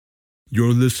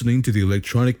You're listening to the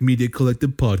Electronic Media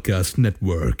Collective Podcast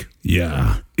Network.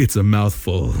 Yeah, it's a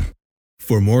mouthful.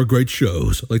 For more great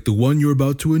shows like the one you're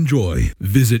about to enjoy,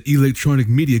 visit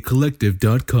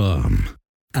electronicmediacollective.com.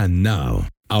 And now,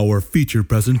 our feature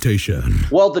presentation.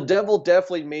 Well, the devil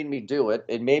definitely made me do it.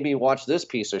 It made me watch this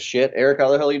piece of shit. Eric,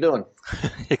 how the hell are you doing?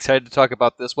 Excited to talk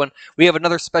about this one. We have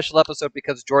another special episode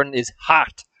because Jordan is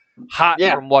hot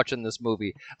from watching this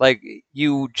movie. Like,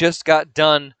 you just got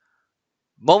done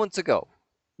moments ago.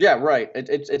 Yeah, right.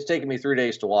 It's taken me 3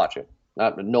 days to watch it.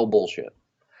 No bullshit.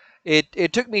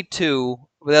 It took me 2,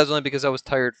 but that was only because I was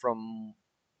tired from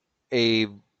a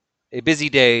busy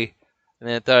day, and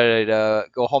then I thought I'd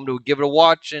go home to give it a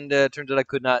watch, and it turns out I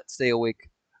could not stay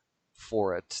awake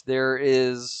for it.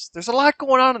 There's a lot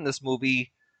going on in this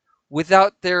movie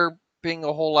without there being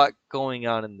a whole lot going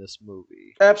on in this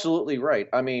movie. Absolutely right.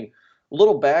 I mean, a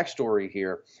little backstory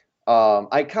here.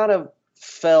 I kind of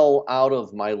fell out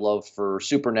of my love for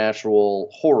supernatural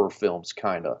horror films,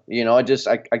 kind of. You know, I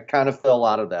kind of fell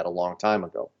out of that a long time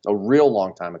ago, a real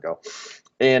long time ago.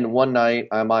 And one night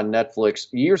I'm on Netflix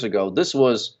years ago. This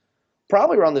was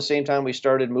probably around the same time we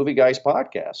started Movie Guys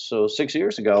podcast. So 6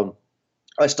 years ago,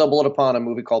 I stumbled upon a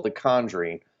movie called The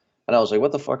Conjuring. And I was like,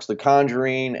 what the fuck's The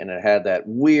Conjuring? And it had that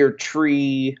weird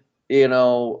tree,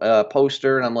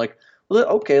 poster. And I'm like, well,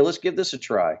 okay, let's give this a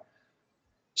try.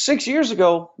 6 years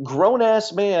ago,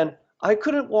 grown-ass man, I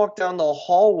couldn't walk down the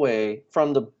hallway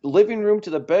from the living room to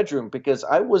the bedroom because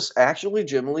I was actually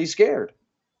genuinely scared.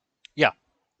 Yeah.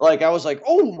 Like, I was like,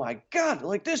 oh my God,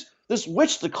 like this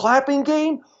Witch the Clapping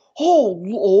Game?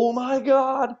 Oh my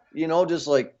God. Just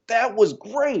like, that was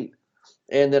great.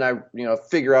 And then I,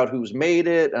 figure out who's made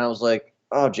it. And I was like,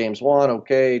 oh, James Wan,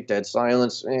 okay. Dead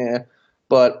Silence, eh.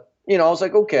 But, I was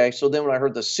like, okay. So then when I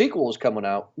heard the sequel was coming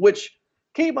out, which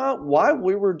came out while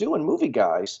we were doing Movie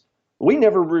Guys, we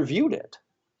never reviewed it.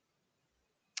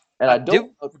 And I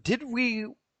don't... Did we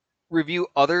review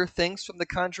other things from the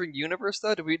Conjuring universe,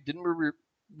 though? Didn't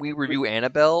we review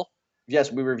Annabelle? Yes,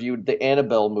 we reviewed the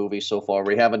Annabelle movie so far.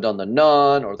 We haven't done The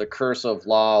Nun or The Curse of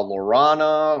La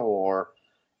Llorona or...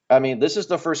 I mean, this is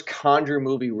the first Conjuring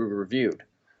movie we reviewed.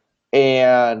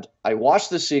 And I watched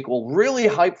the sequel, really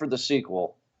hyped for the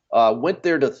sequel. Went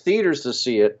there to theaters to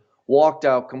see it, walked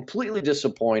out completely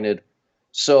disappointed.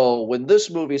 So when this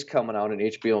movie's coming out on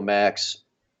HBO Max,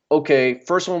 okay,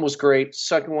 first one was great.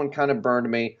 Second one kind of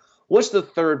burned me. What's the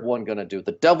third one going to do?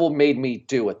 The devil made me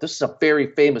do it. This is a very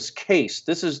famous case.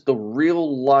 This is the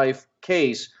real life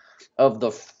case of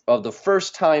the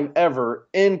first time ever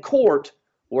in court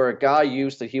where a guy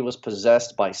used that he was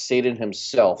possessed by Satan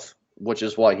himself, which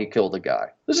is why he killed the guy.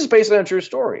 This is based on a true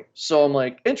story. So I'm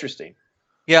like, interesting.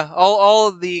 Yeah, all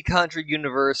of the Conjuring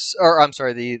universe,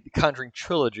 the Conjuring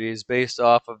trilogy is based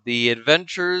off of the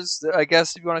adventures, I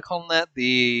guess if you want to call them that,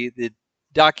 the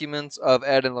documents of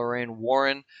Ed and Lorraine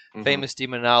Warren, famous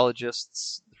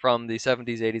demonologists from the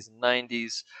 70s, 80s, and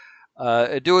 90s,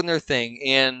 doing their thing.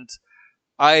 And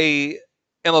I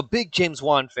am a big James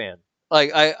Wan fan.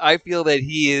 Like, I feel that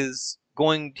he has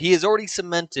already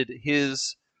cemented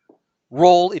his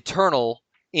role eternal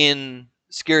in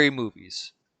scary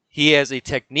movies. He has a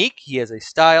technique, he has a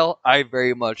style. I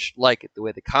very much like it. The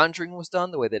way The Conjuring was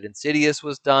done, the way that Insidious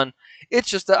was done. It's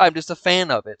just I'm just a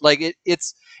fan of it. Like,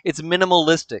 it's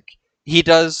minimalistic. He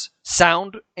does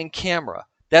sound and camera.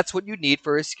 That's what you need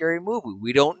for a scary movie.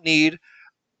 We don't need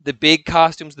the big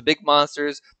costumes, the big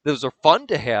monsters. Those are fun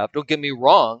to have, don't get me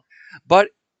wrong.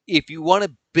 But if you want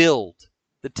to build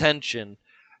the tension,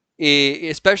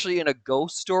 especially in a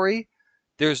ghost story,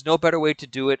 there's no better way to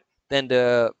do it than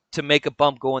to make a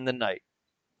bump go in the night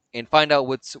and find out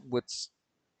what's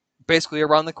basically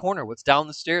around the corner, what's down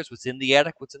the stairs, what's in the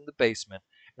attic, what's in the basement.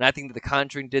 And I think that The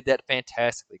Conjuring did that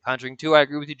fantastically. Conjuring 2, I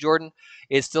agree with you, Jordan.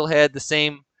 It still had the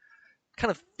same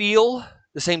kind of feel,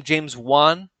 the same James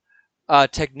Wan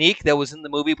technique that was in the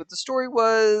movie, but the story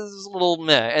was a little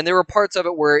meh. And there were parts of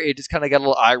it where it just kind of got a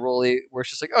little eye-rolly, where it's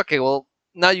just like, okay, well,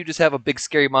 now you just have a big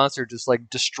scary monster just like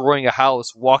destroying a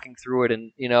house, walking through it,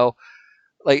 and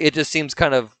like, it just seems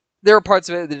kind of... There are parts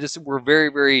of it that just were very,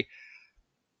 very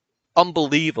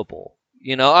unbelievable.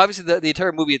 Obviously the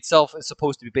entire movie itself is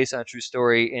supposed to be based on a true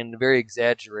story and very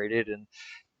exaggerated, and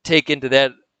take into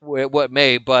that what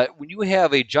may. But when you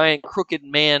have a giant crooked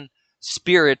man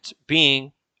spirit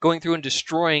being going through and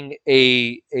destroying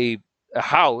a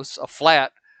house, a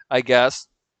flat, I guess,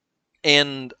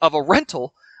 and of a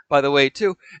rental, by the way,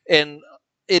 too, and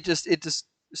it just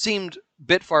seemed a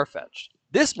bit far-fetched.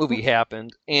 This movie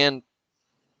happened, and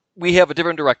we have a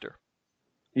different director.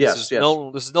 Yes.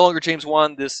 This is no longer James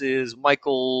Wan. This is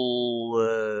Michael.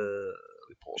 Let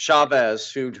me pull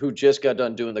Chavez, who just got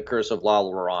done doing The Curse of La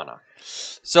Llorona.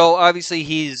 So obviously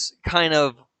he's kind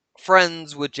of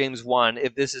friends with James Wan.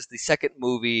 If this is the second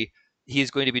movie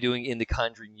he's going to be doing in the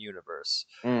Conjuring universe,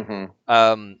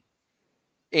 Mm-hmm.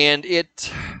 and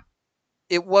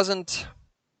it wasn't.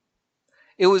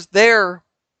 It was there,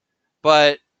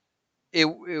 but it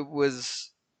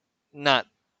was not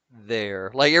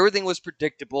there. Like everything was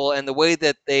predictable, and the way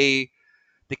that the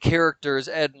characters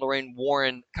Ed and Lorraine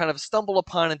Warren kind of stumble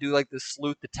upon and do like this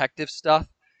sleuth detective stuff.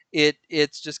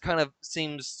 It's just kind of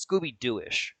seems Scooby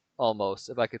Doo-ish almost,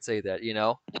 if I could say that, you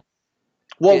know.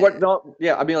 Well, Yeah. what? No,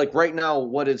 yeah. I mean, like right now,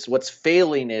 what's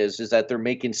failing is that they're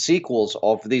making sequels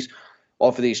off of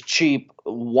these cheap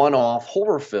one-off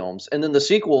horror films, and then the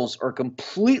sequels are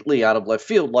completely out of left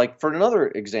field. Like for another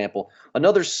example,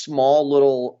 another small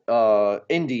little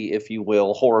indie, if you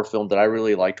will, horror film that I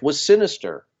really liked was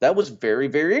Sinister. That was very,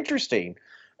 very interesting,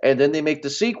 and then they make the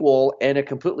sequel, and it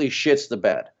completely shits the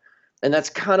bed. And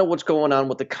that's kind of what's going on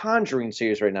with the Conjuring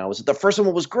series right now. Is that the first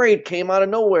one was great, came out of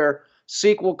nowhere.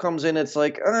 Sequel comes in, it's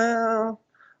like,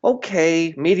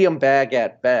 okay, medium bag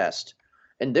at best.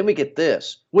 And then we get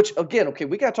this, which again, okay,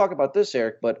 we got to talk about this,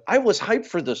 Eric. But I was hyped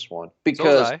for this one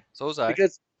because So was I.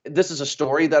 because this is a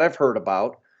story that I've heard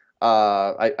about.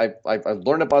 I've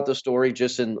learned about the story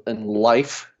just in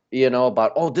life, you know,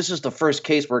 about this is the first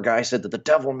case where a guy said that the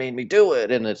devil made me do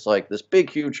it, and it's like this big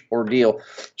huge ordeal.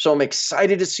 So I'm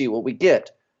excited to see what we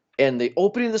get. And the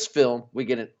opening of this film, we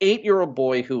get an 8-year-old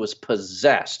boy who is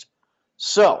possessed.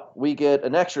 So we get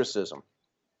an exorcism.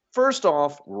 First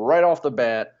off, right off the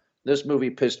bat, this movie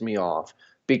pissed me off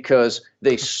because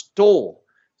they stole.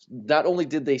 Not only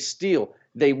did they steal,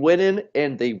 they went in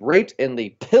and they raped and they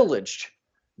pillaged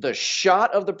the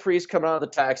shot of the priest coming out of the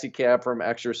taxi cab from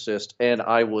Exorcist, and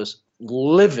I was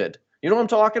livid. You know what I'm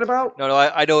talking about? No,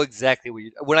 I know exactly what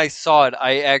you. When I saw it,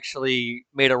 I actually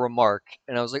made a remark,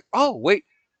 and I was like, "Oh, wait,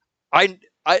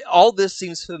 all this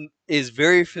is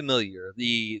very familiar.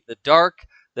 The dark,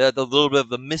 the little bit of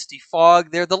the misty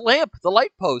fog there, the lamp, the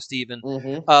light post, even,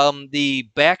 Mm-hmm. the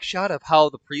back shot of how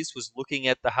the priest was looking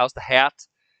at the house, the hat.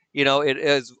 You know, it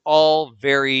is all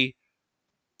very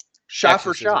Shot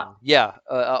for shot. exorcism. Yeah,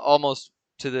 almost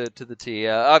to the T.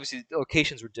 Obviously,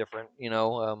 locations were different. You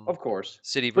know, Of course.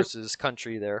 city But versus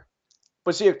country there.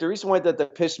 But see, the reason why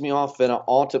that pissed me off, and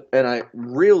I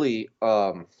really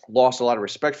lost a lot of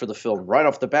respect for the film right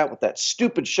off the bat with that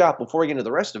stupid shot before we get into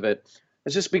the rest of it,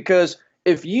 is just because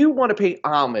if you want to pay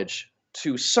homage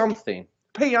to something,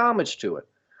 pay homage to it,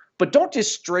 but don't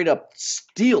just straight up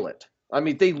steal it. I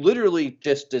mean, they literally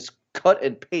just cut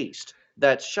and paste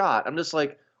that shot. I'm just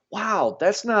like, wow,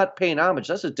 that's not paying homage.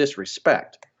 That's a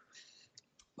disrespect.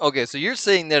 Okay, so you're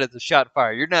saying that as a shot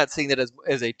fire. You're not seeing that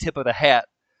as a tip of the hat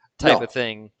type No, of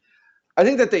thing. I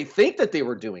think that they think that they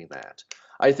were doing that.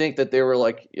 I think that they were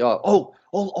like, I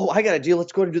got a deal.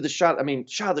 Let's go and do the shot. I mean,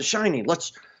 shot of The Shining.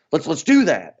 Let's do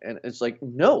that. And it's like,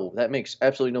 no, that makes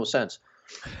absolutely no sense.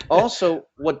 Also,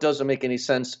 what doesn't make any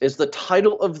sense is the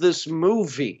title of this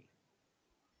movie.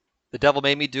 The devil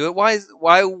made me do it.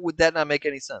 Why would that not make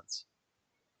any sense?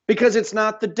 Because it's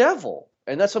not the devil.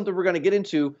 And that's something we're going to get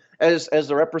into as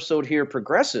our episode here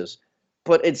progresses.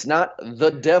 But it's not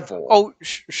the devil. Oh,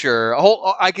 sure.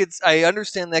 I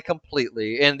understand that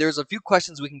completely. And there's a few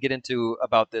questions we can get into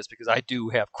about this because I do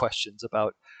have questions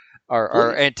about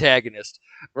our antagonist.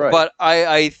 Right. But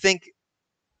I think,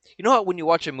 you know what, when you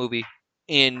watch a movie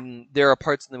and there are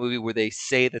parts in the movie where they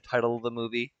say the title of the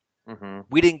movie, Mm-hmm.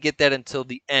 we didn't get that until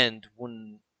the end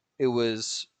when it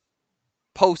was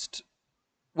post.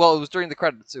 Well, it was during the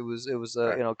credits. It was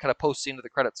Right. kind of post scene of the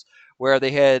credits where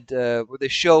they had where they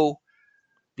show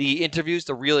the interviews,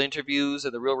 the real interviews,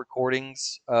 and the real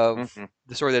recordings of Mm-hmm.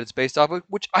 the story that it's based off of,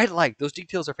 which I like. Those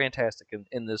details are fantastic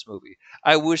in this movie.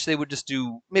 I wish they would just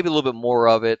do maybe a little bit more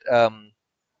of it.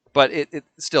 But it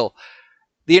still,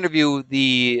 the interview,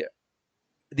 the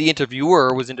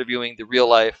interviewer was interviewing the real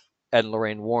life Ed and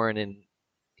Lorraine Warren, and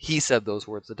he said those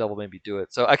words, "The devil made me do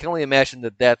it." So I can only imagine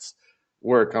that that's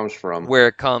Where it comes from. where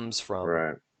it comes from.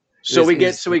 Right. So we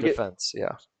get defense.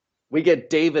 Yeah. we get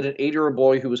David, an 8-year-old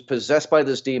boy who was possessed by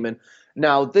this demon.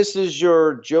 Now, this is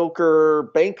your Joker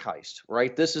bank heist,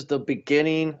 right? This is the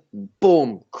beginning.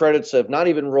 Boom. Credits have not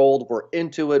even rolled. We're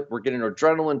into it. We're getting our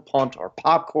adrenaline pumped, our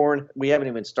popcorn. We haven't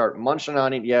even started munching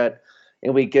on it yet.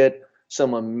 And we get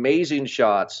some amazing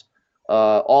shots,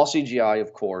 all CGI,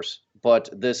 of course. But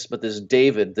this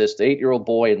David, this 8-year-old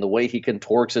boy, and the way he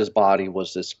contorts his body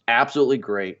was this absolutely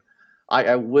great.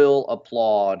 I will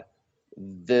applaud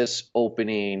this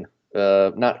opening,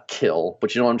 not kill,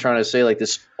 but you know what I'm trying to say, like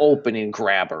this opening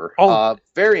grabber. Oh.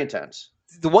 Very intense.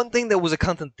 the one thing that was a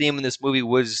constant theme in this movie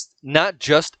was not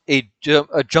just a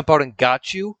jump out and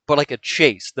got you, but like a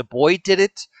chase. The boy did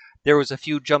it. There was a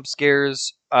few jump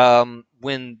scares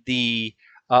when the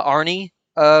Arnie,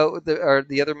 or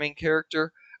the other main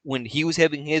character, when he was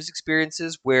having his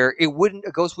experiences where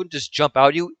a ghost wouldn't just jump out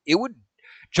at you, it would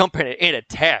jump in and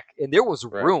attack, and there was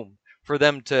Right. room for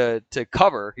them to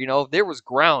cover. There was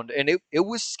ground, and it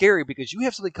was scary because you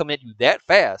have something coming at you that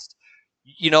fast.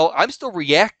 I'm still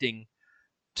reacting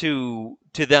to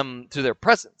their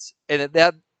presence, and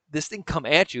that this thing come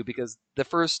at you because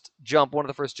one of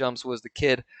the first jumps was the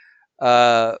kid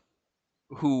uh,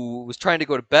 who was trying to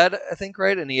go to bed, I think,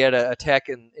 right, and he had an attack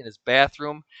in his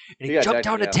bathroom, and he Yeah, jumped that,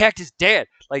 out and yeah. attacked his dad.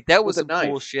 Like that was With a some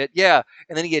cool knife. shit, yeah.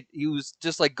 And then he was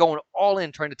just like going all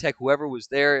in trying to attack whoever was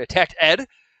there. Attacked Ed,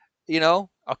 I'll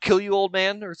kill you, old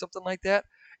man, or something like that.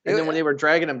 And then when they were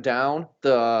dragging him down,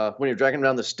 when you're dragging him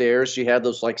down the stairs, you had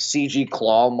those like CG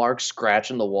claw marks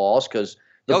scratching the walls because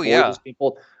the Oh, boy yeah. was being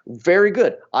pulled. Very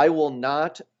good. I will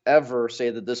not ever say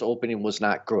that this opening was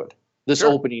not good. This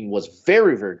Sure. opening was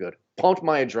very, very good. Pumped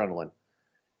my adrenaline.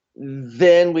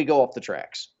 Then we go off the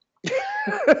tracks.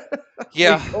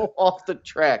 Yeah. We go off the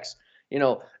tracks.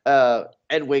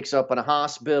 Ed wakes up in a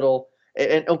hospital.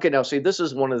 And okay, now see, this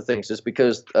is one of the things. Is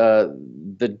because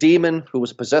the demon who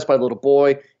was possessed by the little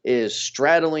boy is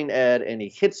straddling Ed, and he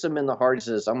hits him in the heart. He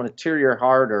says, "I'm going to tear your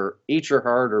heart, or eat your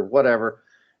heart, or whatever."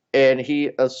 And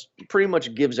he pretty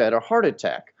much gives Ed a heart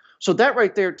attack. So that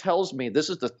right there tells me this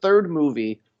is the third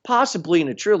movie, possibly in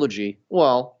a trilogy.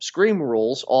 Well, Scream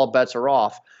rules, all bets are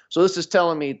off. So this is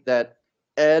telling me that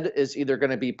Ed is either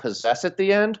going to be possessed at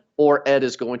the end, or Ed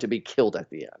is going to be killed at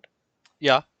the end.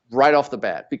 Yeah. Right off the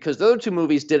bat, because the other two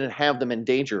movies didn't have them in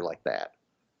danger like that.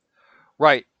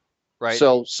 Right.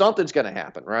 So something's going to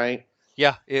happen, right?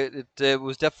 Yeah, it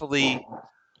was definitely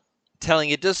telling.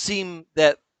 It does seem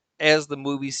that as the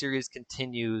movie series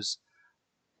continues,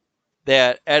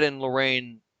 that Ed and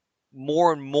Lorraine,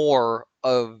 more and more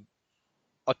of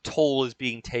a toll is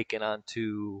being taken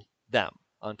onto them,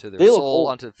 onto their They look soul, old.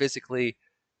 onto physically,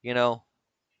 Yeah,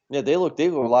 they look a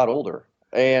lot older.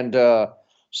 And but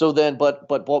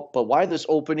why this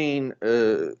opening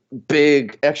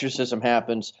big exorcism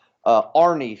happens?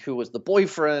 Arnie, who was the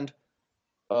boyfriend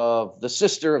of the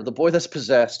sister of the boy that's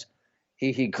possessed,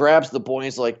 he grabs the boy and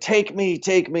he's like, take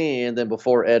me. And then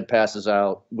before Ed passes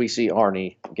out, we see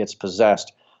Arnie gets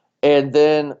possessed. And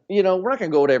then, we're not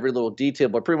going to go into every little detail,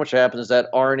 but pretty much what happens is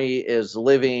that Arnie is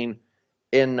living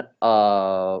in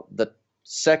the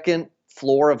second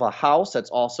floor of a house that's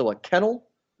also a kennel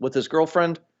with his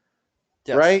girlfriend,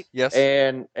 yes, right? yes,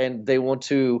 And they want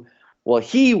to, well,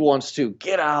 he wants to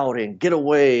get out and get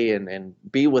away and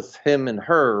be with him and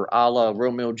her, a la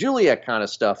Romeo and Juliet kind of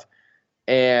stuff.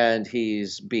 And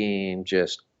he's being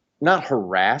just not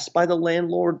harassed by the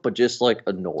landlord, but just like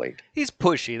annoyed. he's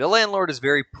pushy. The landlord is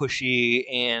very pushy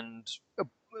and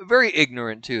very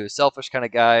ignorant too, selfish kind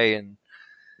of guy, and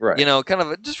Right. kind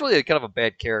of just really kind of a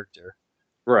bad character.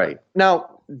 Right.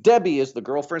 Now, Debbie is the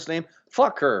girlfriend's name.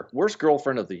 Fuck her. Worst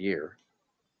girlfriend of the year.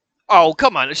 Oh,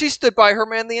 come on. She stood by her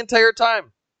man the entire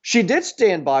time. She did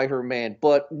stand by her man,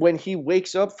 but when he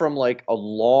wakes up from like a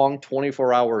long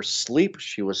 24-hour sleep,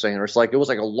 she was saying, or it was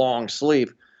like a long sleep,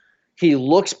 he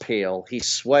looks pale, he's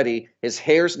sweaty, his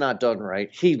hair's not done right.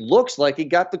 He looks like he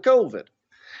got the COVID.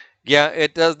 Yeah,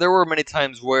 it does. There were many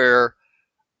times where,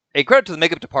 a credit to the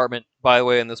makeup department, by the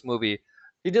way, in this movie.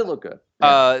 He did look good.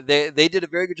 Yeah. They did a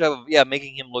very good job of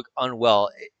making him look unwell.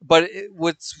 But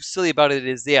what's silly about it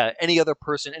is any other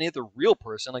person, any other real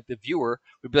person, like the viewer,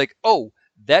 would be like, oh,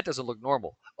 that doesn't look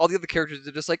normal. All the other characters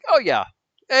are just like, oh yeah,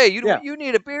 hey, you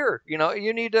need a beer, you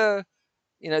need to,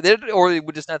 or they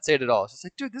would just not say it at all. It's just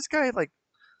like, dude, this guy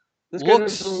This guy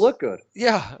looks doesn't look good.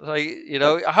 Yeah,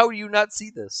 how do you not see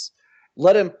this?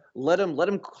 Let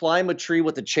him climb a tree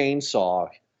with a chainsaw,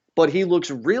 but he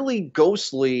looks really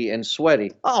ghostly and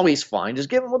sweaty. Oh, he's fine. Just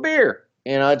give him a beer.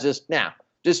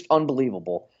 Just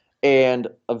unbelievable. And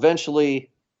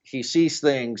eventually he sees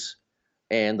things,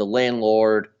 and the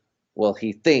landlord, well,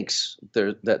 he thinks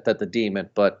that the demon,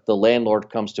 but the landlord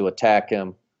comes to attack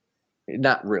him.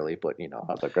 Not really, but you know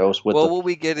how that goes. What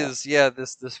we get is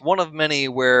this one of many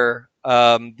where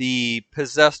the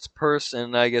possessed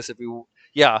person, I guess,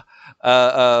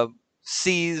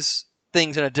 sees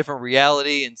things in a different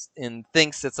reality and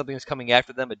thinks that something is coming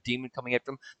after them, a demon coming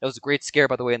after them. That was a great scare,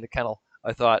 by the way, in the kennel,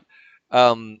 I thought,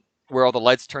 where all the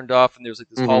lights turned off and there's like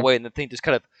this hallway and the thing just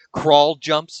kind of crawl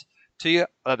jumps to you.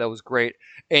 I thought that was great.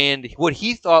 And what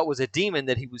he thought was a demon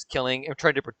that he was killing and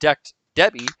trying to protect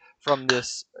Debbie from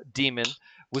this demon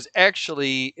was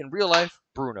actually, in real life,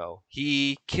 Bruno.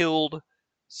 He killed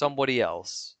somebody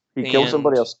else. He killed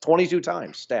somebody and else 22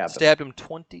 times, stabbed him. stabbed him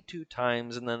 22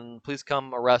 times, and then police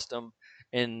come arrest him,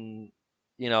 and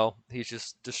he's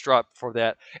just distraught for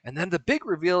that. And then the big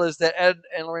reveal is that Ed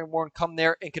and Lorraine Warren come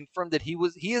there and confirm that he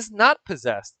is not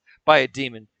possessed by a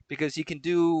demon because he can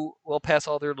pass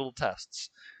all their little tests.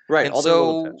 Right, And all their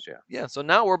little tests, yeah. So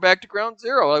now we're back to ground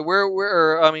zero. Like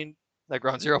I mean, not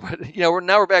ground zero, but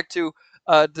we're back to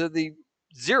the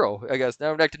zero. I guess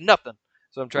now we're back to nothing.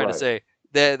 So I'm trying to say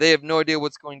that they have no idea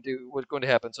what's going to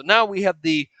happen. So now we have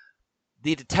the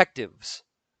detectives,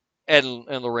 Ed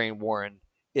and Lorraine Warren,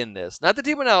 in this, not the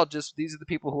demonologists. These are the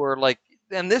people who are like,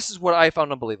 and this is what I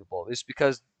found unbelievable, is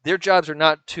because their jobs are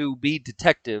not to be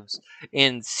detectives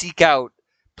and seek out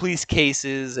police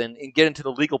cases and get into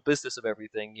the legal business of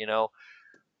everything.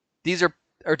 These are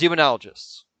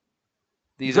demonologists.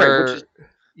 These are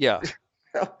yeah.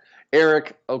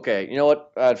 Eric, okay, you know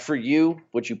what? For you,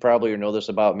 which you probably know this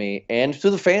about me, and to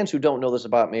the fans who don't know this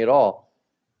about me at all,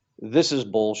 this is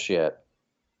bullshit.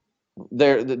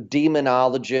 They're the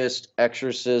demonologist,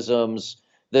 exorcisms,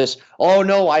 this, oh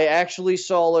no, I actually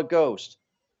saw a ghost.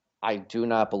 I do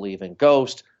not believe in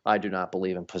ghosts. I do not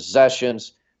believe in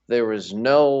possessions. There is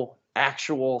no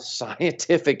actual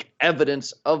scientific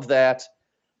evidence of that.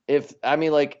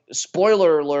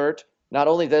 Spoiler alert, not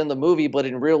only then in the movie, but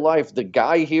in real life, the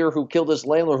guy here who killed his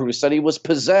landlord, who said he was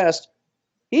possessed,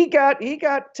 he got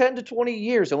 10 to 20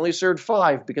 years, only served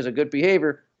 5 because of good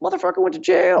behavior. Motherfucker went to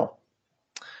jail.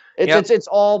 It's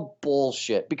all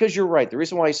bullshit. Because you're right. The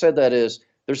reason why I said that is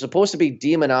they're supposed to be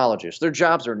demonologists. Their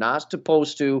jobs are not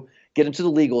supposed to get into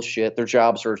the legal shit. Their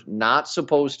jobs are not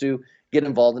supposed to get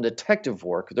involved in detective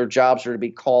work. Their jobs are to be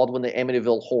called when the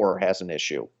Amityville Horror has an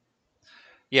issue.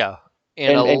 Yeah,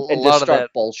 and a lot of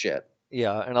that bullshit.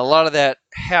 Yeah, and a lot of that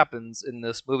happens in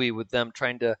this movie with them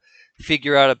trying to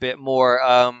figure out a bit more.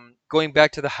 Going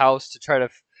back to the house to try to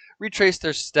retrace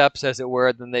their steps, as it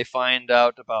were. Then they find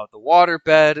out about the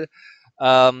waterbed,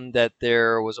 that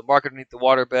there was a mark underneath the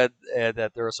waterbed,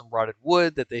 that there was some rotted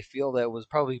wood that they feel that was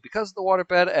probably because of the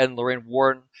waterbed. And Lorraine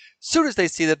Warren, as soon as they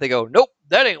see that, they go, nope,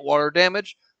 that ain't water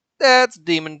damage. That's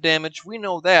demon damage. We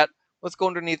know that. Let's go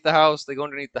underneath the house. They go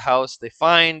underneath the house. They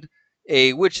find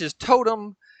a witch's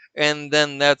totem, and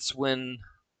then that's when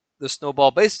the snowball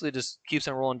basically just keeps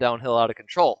on rolling downhill out of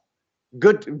control.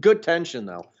 Good tension,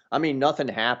 though. I mean, nothing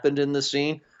happened in the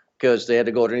scene because they had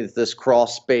to go underneath this crawl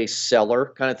space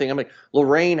cellar kind of thing. I mean,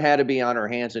 Lorraine had to be on her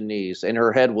hands and knees, and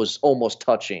her head was almost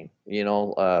touching,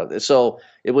 so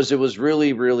it was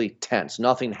really, really tense.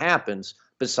 Nothing happens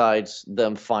besides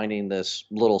them finding this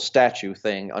little statue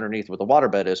thing underneath where the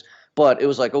waterbed is. But it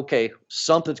was like, okay,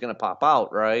 something's going to pop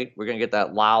out, right? We're going to get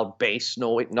that loud bass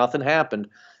noise. Nothing happened.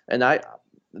 And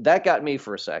that got me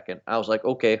for a second. I was like,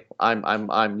 okay,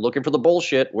 I'm looking for the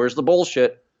bullshit. Where's the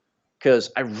bullshit?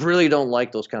 Because I really don't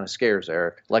like those kind of scares,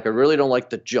 Eric. Like, I really don't like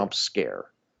the jump scare.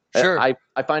 Sure. I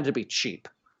find it to be cheap.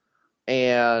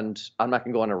 And I'm not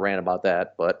going to go on a rant about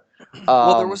that, but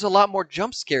well, there was a lot more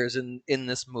jump scares in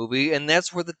this movie, and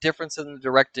that's where the difference in the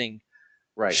directing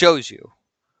shows you.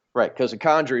 Right, because in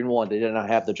Conjuring 1, they did not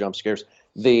have the jump scares.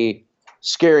 The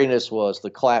scariness was the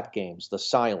clap games, the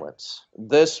silence.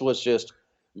 This was just,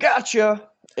 gotcha!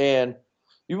 And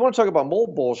you want to talk about more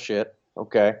bullshit,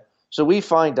 okay? So we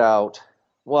find out,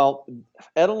 well,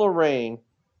 Ed and Lorraine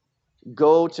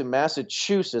go to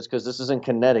Massachusetts, because this is in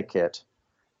Connecticut,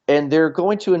 and they're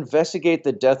going to investigate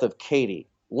the death of Katie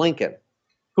Lincoln,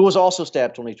 who was also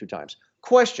stabbed 22 times.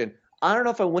 Question, I don't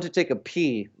know if I went to take a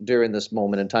pee during this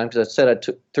moment in time, because I said I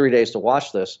took 3 days to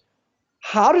watch this.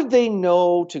 How did they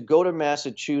know to go to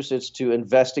Massachusetts to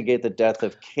investigate the death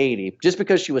of Katie just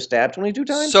because she was stabbed 22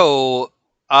 times? So,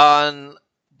 on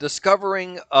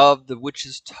discovering of the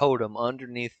witch's totem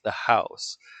underneath the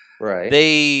house,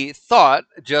 they thought,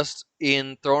 just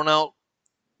in throwing out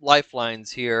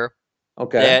lifelines here,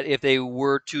 that if they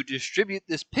were to distribute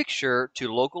this picture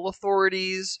to local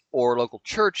authorities or local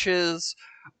churches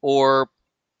or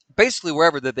basically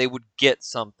wherever, that they would get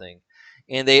something.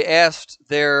 And they asked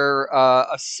their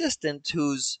assistant,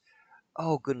 who's,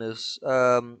 oh goodness,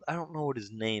 I don't know what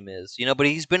his name is, but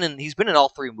he's been in all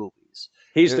 3 movies.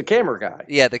 He's the camera guy.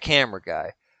 Yeah, the camera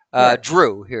guy.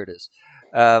 Drew, here it is.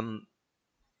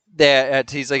 That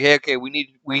he's like, hey, okay,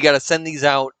 we got to send these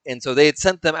out, and so they had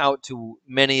sent them out to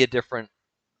many a different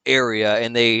area,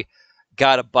 and they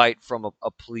got a bite from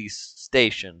a police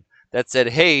station that said,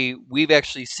 hey, we've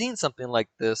actually seen something like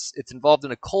this. It's involved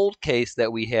in a cold case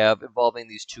that we have involving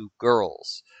these 2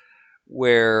 girls,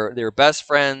 where they were best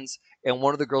friends, and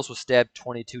one of the girls was stabbed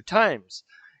 22 times.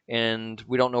 And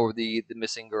we don't know where the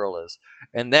missing girl is.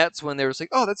 And that's when they were like,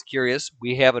 oh, that's curious.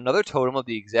 We have another totem of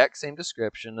the exact same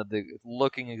description, of the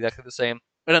looking exactly the same.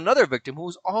 and another victim who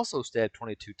was also stabbed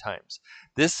 22 times.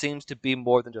 This seems to be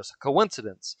more than just a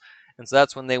coincidence. And so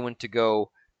that's when they went to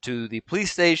go to the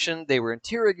police station. They were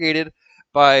interrogated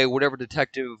by whatever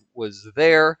detective was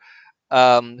there,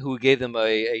 who gave them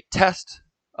a test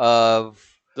of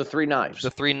The 3 knives.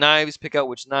 the 3 knives, pick out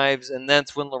which knives, and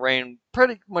that's when Lorraine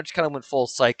pretty much kind of went full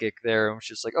psychic there. And was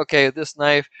just like, okay, this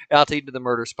knife, I'll take you to the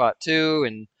murder spot too,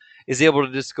 and is able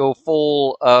to just go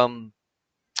full,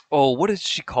 what did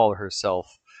she call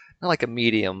herself? Not like a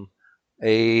medium,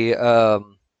 there's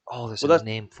Well, a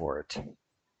name for it.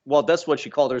 Well, that's what she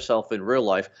called herself in real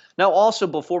life. Now, also,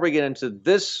 before we get into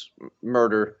this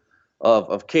murder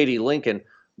of Katie Lincoln,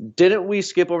 didn't we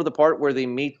skip over the part where they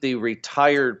meet the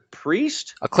retired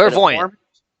priest? A clairvoyant.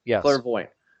 Yes. Clairvoyant.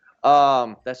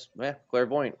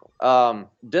 Clairvoyant.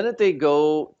 Didn't they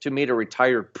go to meet a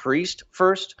retired priest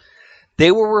first?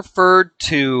 They were referred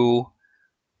to,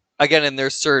 again, in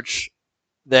their search,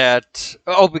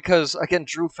 because, again,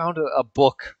 Drew found a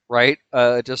book, right?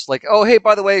 Just like, oh, hey,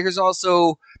 by the way, here's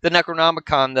also the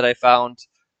Necronomicon that I found.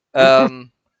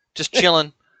 Just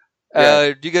chilling.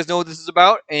 Yeah. Do you guys know what this is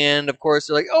about? And, of course,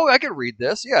 they're like, oh, I can read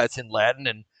this. Yeah, it's in Latin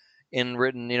and in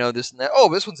written, this and that.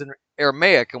 Oh, this one's in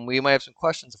Aramaic, and we might have some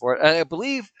questions for it. And I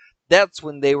believe that's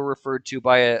when they were referred to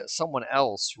by someone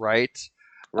else, right?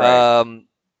 Right.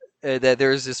 That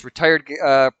there's this retired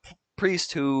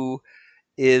priest who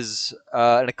is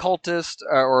an occultist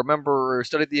or a member or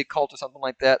studied the occult or something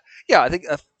like that. Yeah, I think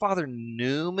Father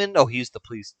Newman. Oh, he's the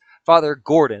priest. Father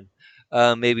Gordon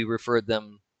maybe referred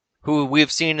them, who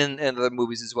we've seen in other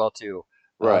movies as well too.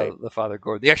 Right. The Father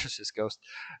Gordon, the Exorcist ghost,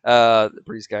 the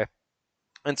priest guy.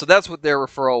 And so that's what their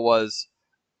referral was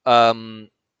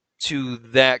to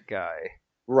that guy.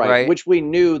 Right. Which we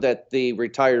knew that the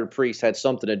retired priest had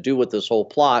something to do with this whole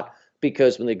plot,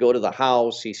 because when they go to the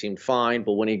house, he seemed fine.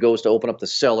 But when he goes to open up the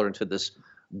cellar into this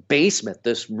basement,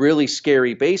 this really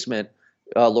scary basement,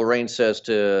 Lorraine says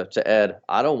to Ed,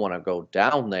 I don't want to go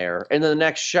down there. And then the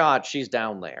next shot, she's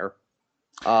down there.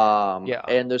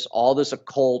 And there's all this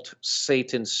occult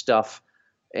Satan stuff.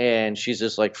 And she's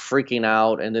just like freaking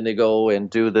out. And then they go and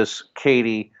do this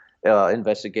Katie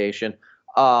investigation.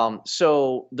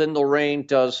 So then Lorraine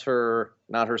does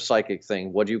not her psychic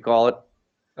thing. What do you call it?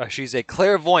 She's a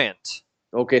clairvoyant.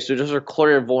 Okay, so just her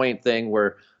clairvoyant thing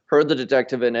where her, the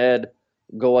detective, and Ed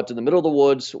go out to the middle of the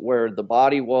woods where the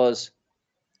body was,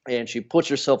 and she puts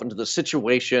herself into the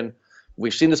situation.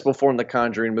 We've seen this before in the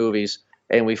Conjuring movies,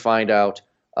 and we find out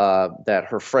that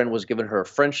her friend was giving her a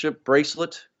friendship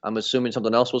bracelet. I'm assuming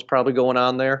something else was probably going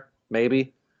on there,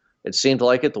 maybe. It seemed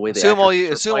like it, the way they assume all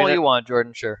you want,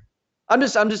 Jordan, sure. I'm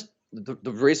just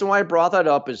the reason why I brought that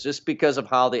up is just because of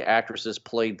how the actresses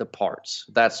played the parts.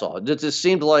 That's all. It just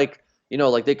seemed like,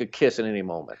 like they could kiss at any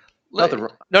moment. I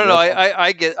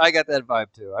get that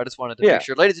vibe too. I just wanted to make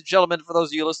sure. Ladies and gentlemen, for those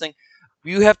of you listening,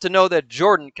 you have to know that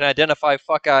Jordan can identify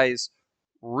fuck eyes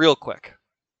real quick.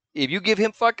 If you give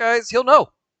him fuck eyes, he'll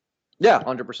know. Yeah,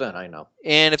 100%, I know.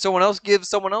 And if someone else gives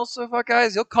someone else a fuck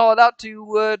eyes, he'll call it out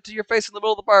to your face in the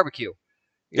middle of the barbecue.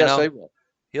 Yes, I will.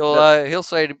 He'll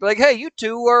say like, "Hey, you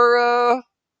two are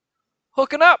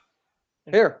hooking up.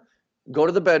 Here, go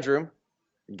to the bedroom,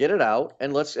 get it out,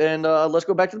 and let's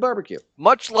go back to the barbecue."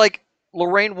 Much like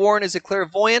Lorraine Warren is a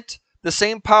clairvoyant, the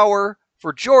same power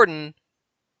for Jordan,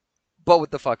 but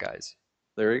with the fuck eyes.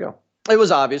 There you go. It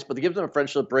was obvious, but they give them a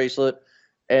friendship bracelet,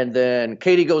 and then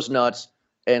Katie goes nuts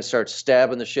and starts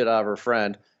stabbing the shit out of her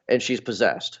friend, and she's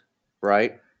possessed,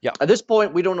 right? Yeah. At this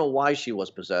point, we don't know why she was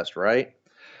possessed, right?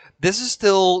 This is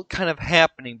still kind of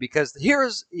happening because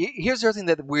here's the other thing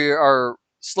that we are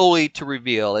slowly to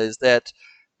reveal is that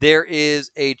there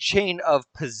is a chain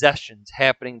of possessions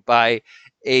happening by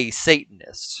a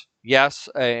Satanist. Yes,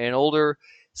 an older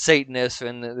Satanist,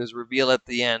 and there's a reveal at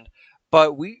the end.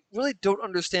 But we really don't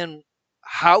understand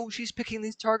how she's picking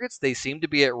these targets. They seem to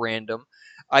be at random.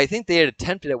 I think they had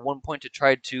attempted at one point to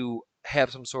try to have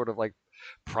some sort of like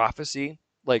prophecy,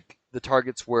 like the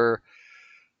targets were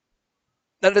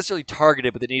not necessarily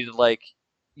targeted, but they needed like,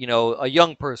 a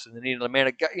young person. They needed a man,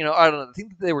 I don't know. I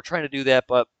think that they were trying to do that,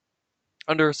 but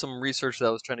under some research that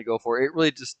I was trying to go for, it really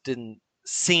just didn't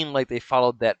seem like they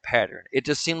followed that pattern. It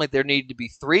just seemed like there needed to be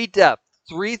three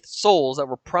souls that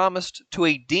were promised to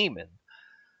a demon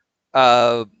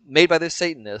made by this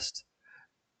Satanist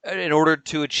in order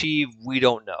to achieve we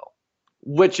don't know.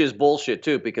 Which is bullshit,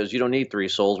 too, because you don't need 3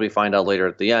 souls. We find out later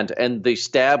at the end. And they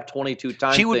stabbed 22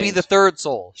 times. She would be the third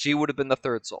soul. She would have been the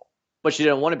third soul. But she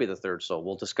didn't want to be the third soul.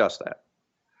 We'll discuss that.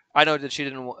 I know that she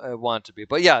didn't want to be.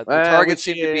 But yeah, the target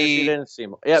seemed to be... She didn't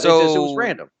seem... Yeah, so it was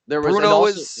random. So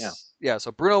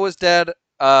Bruno was dead.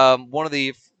 One of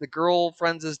the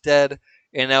girlfriends is dead.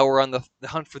 and now we're on the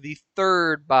hunt for the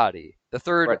third body, the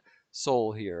third Right.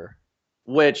 soul here.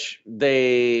 Which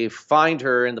they find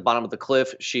her in the bottom of the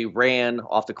cliff. She ran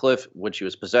off the cliff when she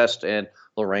was possessed, and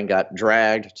Lorraine got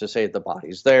dragged to say the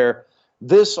body's there.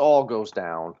 This all goes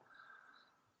down.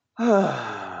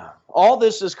 All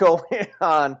this is going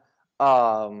on.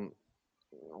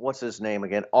 What's his name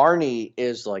again? Arnie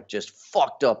is like just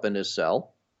fucked up in his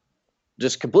cell.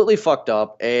 Just completely fucked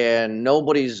up, and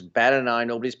nobody's batting an eye,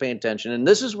 nobody's paying attention. And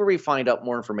this is where we find out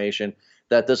more information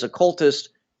that this occultist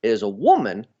is a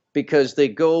woman, because they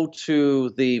go to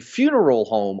the funeral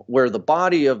home where the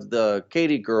body of the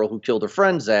Katie girl who killed her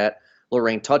friends at.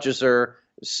 Lorraine touches her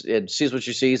and sees what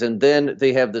she sees, and then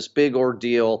they have this big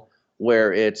ordeal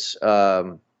where it's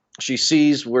she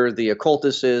sees where the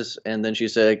occultist is, and then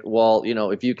she's like, well,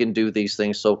 if you can do these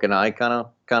things, so can I, kind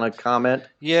of comment.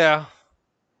 Yeah.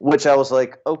 Which I was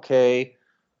like, okay,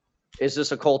 is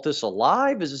this occultist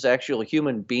alive? Is this actually a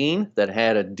human being that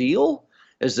had a deal?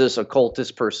 Is this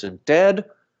occultist person dead?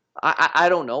 I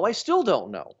don't know. I still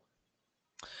don't know.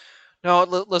 No,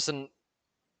 listen,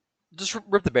 just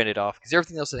rip the Band-Aid off, because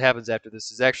everything else that happens after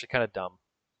this is actually kind of dumb.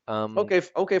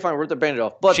 Okay, fine. Rip the Band-Aid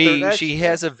off. But she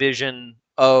has a vision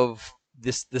of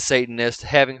the Satanist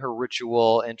having her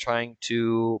ritual and trying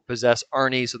to possess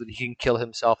Arnie so that he can kill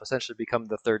himself, essentially become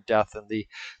the third death and the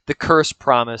curse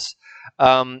promise.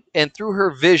 And through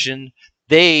her vision,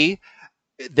 they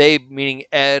meaning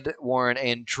Ed, Warren,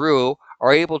 and Drew,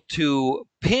 are able to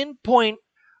pinpoint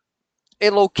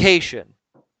a location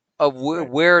of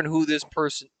where and who this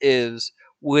person is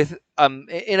with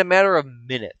in a matter of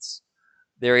minutes.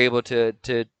 They're able to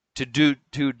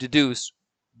deduce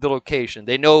the location.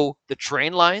 They know the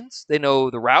train lines. They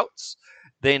know the routes.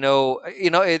 They know,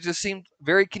 it just seemed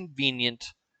very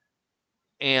convenient,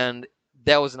 and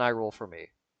that was an eye roll for me.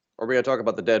 Are we gonna talk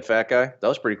about the dead fat guy? That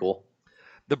was pretty cool.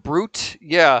 The Brute,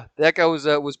 yeah, that guy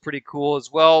was pretty cool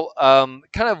as well.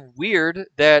 Kind of weird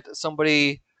that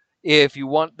somebody, if you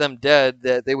want them dead,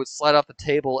 that they would slide off the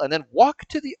table and then walk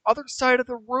to the other side of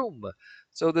the room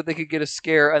so that they could get a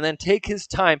scare and then take his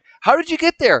time. How did you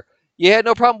get there? You had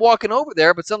no problem walking over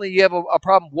there, but suddenly you have a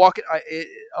problem walking.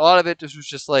 A lot of it just was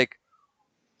just like,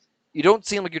 you don't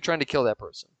seem like you're trying to kill that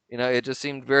person. It just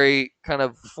seemed very kind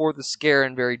of for the scare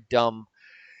and very dumb.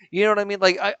 You know what I mean?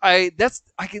 Like I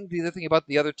can be the thing about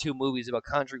the other two movies, about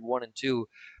Conjuring 1 and 2,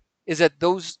 is that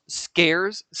those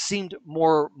scares seemed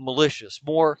more malicious,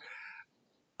 more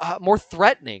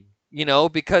threatening,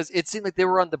 because it seemed like they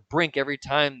were on the brink every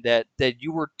time that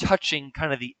you were touching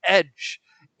kind of the edge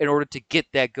in order to get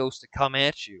that ghost to come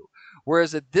at you.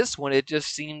 Whereas at this one, it just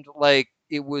seemed like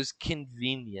it was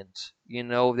convenient,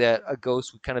 that a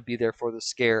ghost would kind of be there for the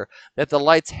scare, that the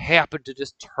lights happened to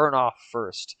just turn off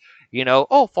first,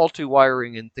 faulty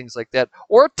wiring and things like that,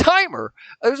 or a timer.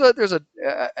 There's a,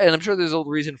 and I'm sure there's a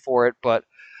reason for it, but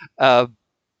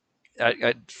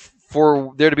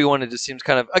for there to be one, it just seems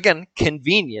kind of, again,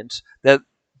 convenient that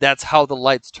that's how the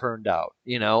lights turned out,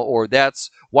 or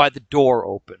that's why the door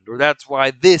opened, or that's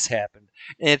why this happened.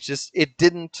 And it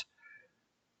didn't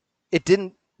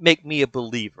make me a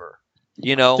believer,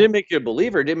 Didn't make you a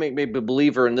believer. It didn't make me a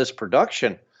believer in this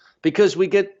production, because we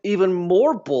get even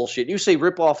more bullshit. You say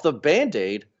rip off the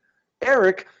Band-Aid.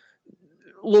 Eric,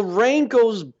 Lorraine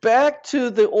goes back to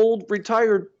the old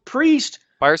retired priest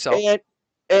by herself.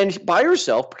 And by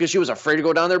herself, because she was afraid to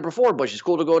go down there before, but she's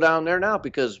cool to go down there now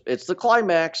because it's the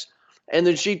climax. And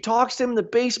then she talks to him in the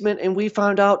basement, and we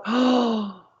found out,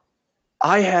 oh,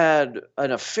 I had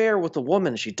an affair with a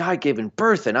woman. She died giving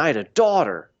birth, and I had a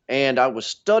daughter. And I was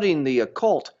studying the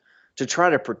occult to try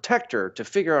to protect her, to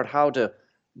figure out how to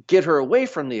get her away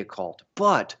from the occult.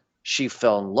 But she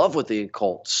fell in love with the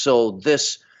occult. So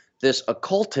this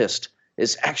occultist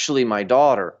is actually my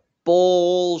daughter.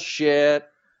 Bullshit.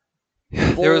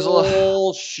 There was a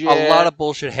lot of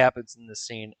bullshit happens in this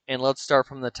scene, and let's start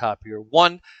from the top here.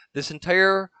 One, this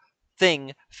entire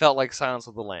thing felt like Silence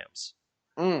of the Lambs.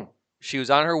 She was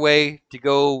on her way to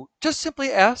go just simply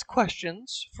ask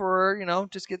questions for,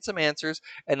 just get some answers,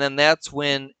 and then that's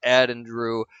when Ed and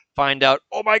Drew find out,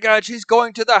 oh my God, she's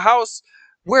going to the house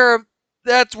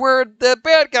that's where the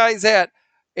bad guy's at.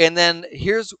 And then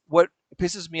here's what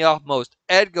pisses me off most.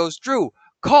 Ed goes, Drew,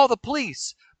 call the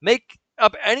police. Make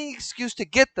up any excuse to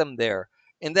get them there.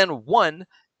 And then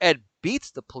Ed beats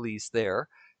the police there,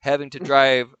 having to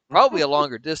drive probably a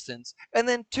longer distance, and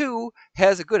then 2,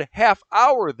 has a good half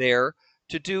hour there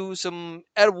to do some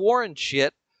Ed Warren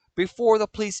shit before the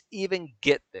police even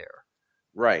get there.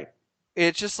 Right.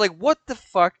 It's just like, what the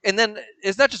fuck? And then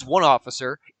it's not just one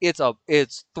officer; it's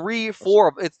 3,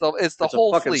 4. It's the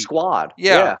whole fucking fleet. Squad.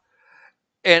 Yeah.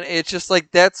 And it's just like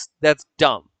that's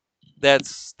dumb.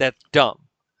 That's dumb.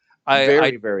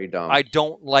 Very, very dumb. I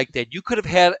don't like that. You could have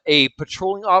had a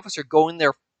patrolling officer go in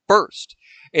there first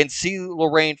and see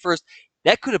Lorraine first.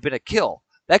 That could have been a kill.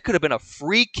 That could have been a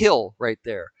free kill right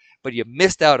there. But you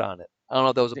missed out on it. I don't know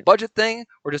if that was a budget thing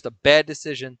or just a bad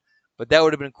decision, but that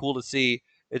would have been cool to see.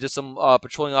 It's just some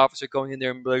patrolling officer going in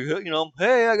there and be like,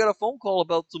 hey, I got a phone call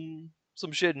about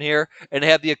some shit in here, and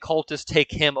have the occultist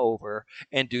take him over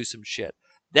and do some shit.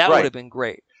 That would have been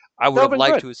great. I would have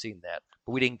liked to have seen that,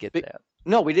 but we didn't get that.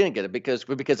 No, we didn't get it because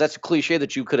that's a cliche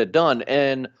that you could have done,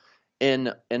 and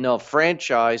in a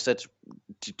franchise that's,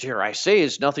 dare I say,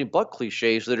 is nothing but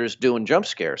cliches that are just doing jump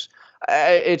scares.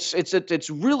 It's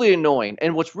really annoying,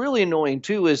 and what's really annoying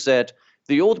too is that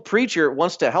the old preacher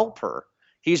wants to help her.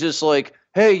 He's just like,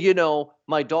 hey,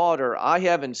 my daughter, I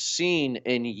haven't seen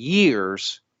in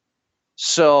years,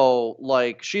 so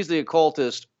like she's the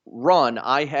occultist. Run!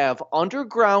 I have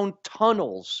underground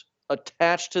tunnels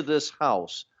attached to this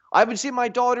house. I haven't seen my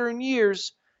daughter in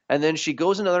years. And then she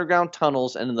goes into underground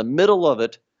tunnels, and in the middle of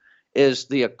it is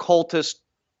the occultist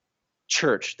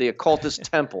church, the occultist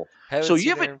temple. So you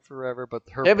haven't seen her in forever, but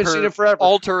her seen it forever.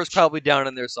 Altar is probably down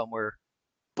in there somewhere.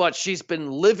 But she's been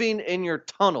living in your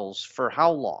tunnels for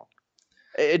how long?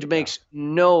 It makes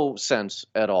no sense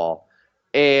at all.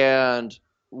 And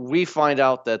we find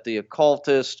out that the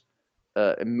occultist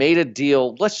made a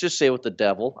deal, let's just say with the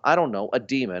devil. I don't know, a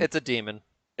demon. It's a demon.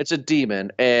 It's a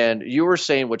demon, and you were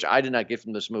saying, which I did not get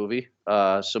from this movie,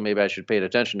 so maybe I should pay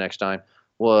attention next time,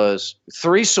 was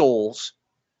 3 souls,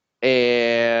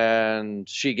 and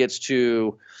she gets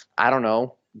to, I don't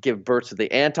know, give birth to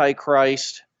the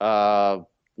Antichrist,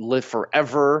 live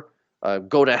forever,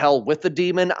 go to hell with the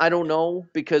demon. I don't know,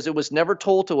 because it was never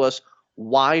told to us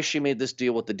why she made this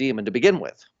deal with the demon to begin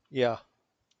with. Yeah.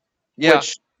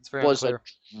 Which was unclear.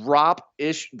 A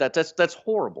drop-ish. That's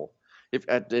horrible.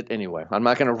 Anyway, I'm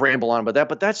not going to ramble on about that,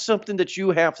 but that's something that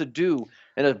you have to do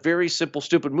in a very simple,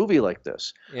 stupid movie like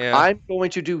this. Yeah. I'm going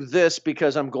to do this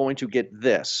because I'm going to get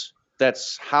this.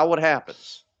 That's how it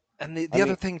happens. And the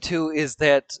other thing, too, is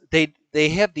that they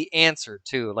have the answer,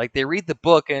 too. Like, they read the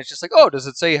book, and it's just like, oh, does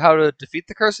it say how to defeat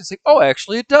the curse? It's like, oh,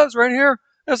 actually, it does right here.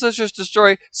 Let's just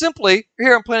destroy, simply,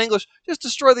 here in plain English, just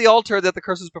destroy the altar that the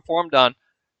curse is performed on.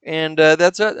 And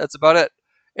that's it. That's about it.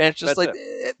 And it's just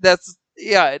that's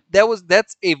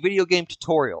that's a video game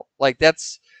tutorial. Like that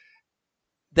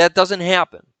doesn't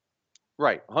happen.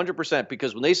 Right, 100%.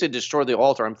 Because when they say destroy the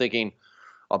altar, I'm thinking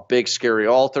a big scary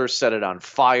altar, set it on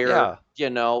fire. Yeah.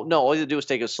 No, all you do is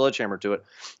take a sledgehammer to it.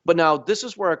 But now this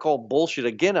is where I call bullshit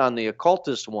again on the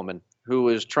occultist woman who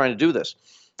is trying to do this.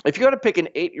 If you're going to pick an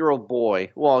 8-year-old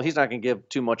boy, well, he's not going to give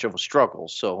too much of a struggle.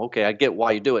 So, okay, I get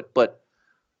why you do it. But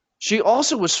she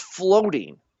also was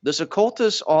floating. This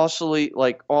occultist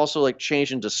also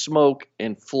changed into smoke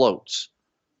and floats.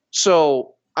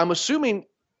 So I'm assuming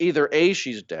either A,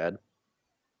 she's dead,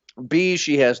 B,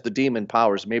 she has the demon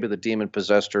powers. Maybe the demon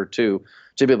possessed her too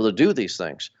to be able to do these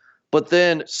things. But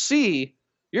then C,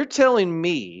 you're telling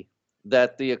me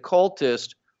that the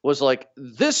occultist was like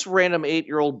this random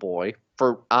 8-year-old boy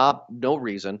for no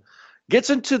reason, gets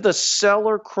into the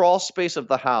cellar crawl space of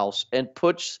the house and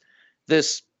puts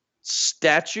this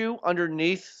statue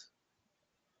underneath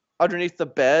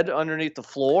the bed, underneath the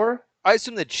floor? I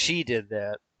assume that she did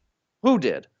that. Who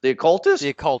did? The occultist? The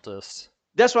occultist.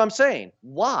 That's what I'm saying.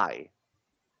 Why?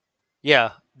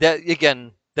 Yeah, that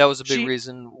was a big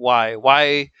reason why.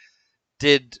 Why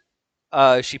did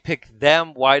she pick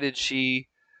them? Why did she?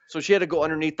 So she had to go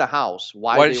underneath the house.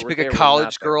 Why did she pick a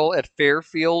college girl at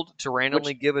Fairfield to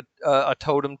randomly give a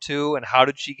totem to? And how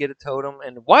did she get a totem?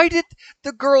 And why did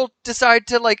the girl decide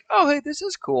to oh, hey, this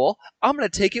is cool. I'm going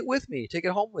to take it with me. Take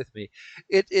it home with me.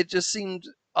 It just seemed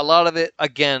a lot of it,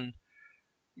 again,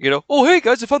 oh, hey,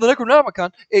 guys, I found the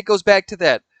Necronomicon. It goes back to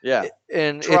that. Yeah.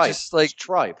 And tripe. It's just like... It's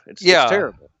tripe. It's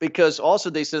terrible. Because also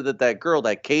they said that girl,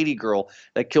 that Katie girl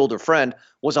that killed her friend,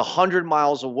 was 100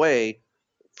 miles away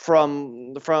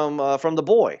from the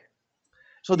boy.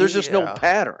 So there's just no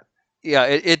pattern. Yeah,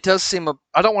 it does seem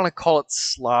I don't want to call it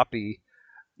sloppy.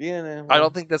 Yeah, I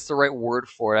don't think that's the right word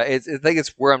for it. I think it's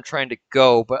where I'm trying to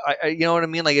go, but I you know what I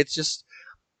mean? Like, it's just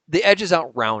the edges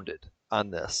aren't rounded on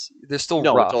this. They're still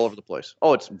rough. It's all over the place.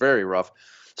 Oh, it's very rough.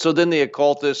 So then the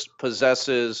occultist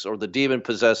possesses, or the demon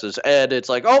possesses Ed. It's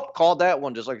like, oh, called that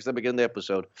one, just like I said at the beginning of the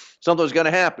episode. Something's going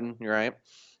to happen, right?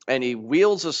 And he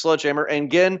wields a sledgehammer, and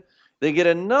again, they get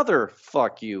another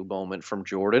fuck you moment from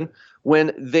Jordan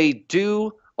when they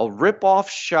do a rip-off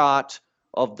shot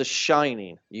of The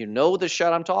Shining. You know the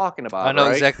shot I'm talking about, I know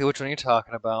right? exactly which one you're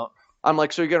talking about. I'm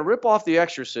like, so you're going to rip off The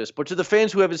Exorcist, but to the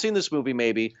fans who haven't seen this movie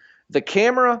maybe, The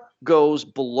camera goes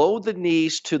below the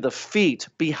knees to the feet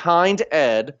behind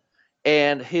Ed,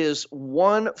 and his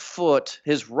one foot,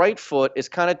 his right foot, is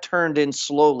kind of turned in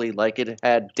slowly like it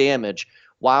had damage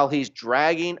while he's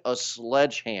dragging a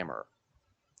sledgehammer.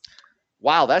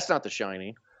 Wow, that's not The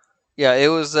Shining. Yeah, it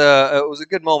was a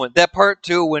good moment. That part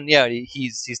too, when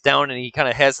he's down and he kind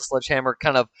of has the sledgehammer,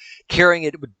 kind of carrying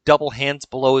it with double hands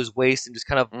below his waist and just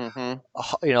kind of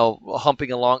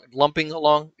lumping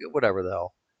along, whatever the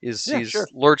hell. He's Sure.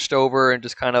 lurched over and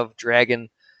just kind of dragging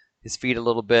his feet a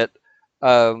little bit.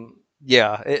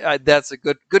 That's a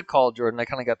good call, Jordan. I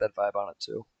kind of got that vibe on it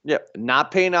too. Yeah,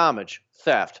 not paying homage,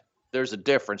 theft. There's a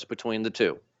difference between the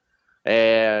two.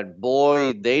 And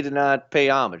boy, they did not pay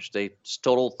homage. It's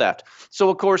total theft. So,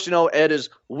 of course, Ed is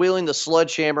wielding the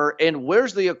sledgehammer. And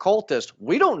where's the occultist?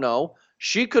 We don't know.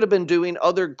 She could have been doing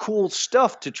other cool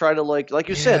stuff to try to, like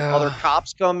you said, other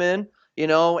cops come in,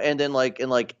 and then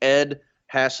Ed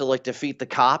has to defeat the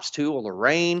cops too, or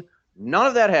Lorraine. None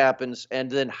of that happens.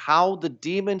 And then how the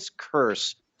demon's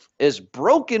curse is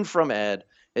broken from Ed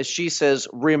as she says,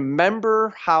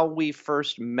 "Remember how we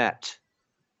first met."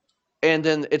 And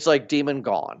then it's like demon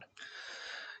gone.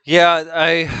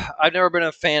 Yeah, I've never been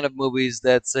a fan of movies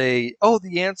that say, "Oh,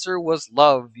 the answer was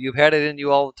love. You've had it in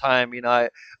you all the time." I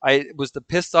was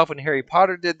pissed off when Harry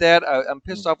Potter did that. I'm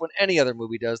pissed off when any other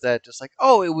movie does that. Just like,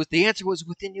 "Oh, the answer was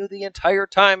within you the entire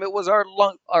time. It was our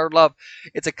love."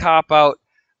 It's a cop out.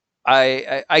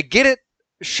 I get it,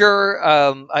 sure,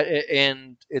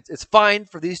 and it's fine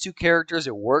for these two characters.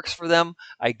 It works for them.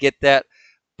 I get that,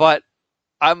 but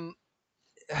I'm.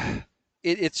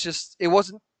 It's just it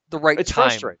wasn't the right it's time.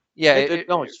 Frustrating. Yeah,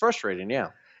 it's frustrating. Yeah,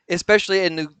 especially,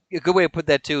 and a good way to put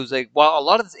that too is like while a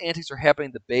lot of these antics are happening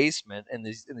in the basement and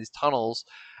in these tunnels,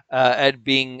 Ed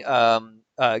being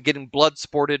getting blood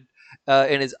sported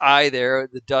in his eye there,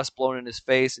 the dust blown in his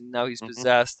face, and now he's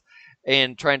possessed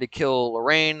and trying to kill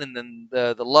Lorraine, and then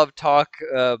the love talk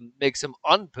makes him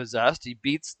unpossessed. He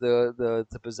beats the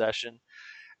possession.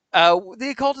 The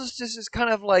occultist just is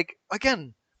kind of like,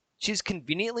 again, she's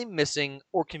conveniently missing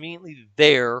or conveniently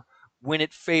there when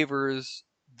it favors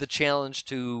the challenge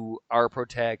to our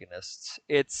protagonists.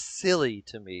 It's silly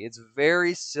to me. It's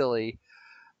very silly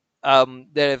that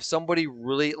if somebody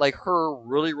really like her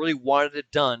really wanted it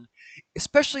done,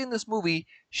 especially in this movie,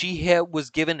 she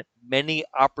was given many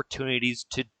opportunities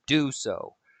to do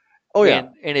so. Oh yeah,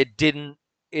 and it didn't.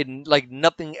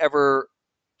 Nothing ever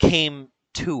came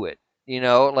to it.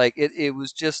 It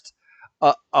was just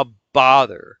a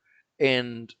bother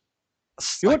and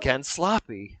again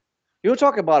sloppy. You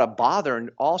talk about a bother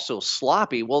and also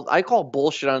sloppy. Well, I call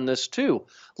bullshit on this too.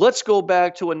 Let's go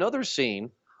back to another scene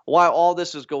while all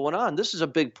this is going on. This is a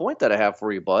big point that I have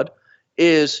for you, bud.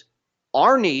 Is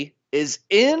Arnie is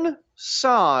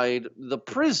inside the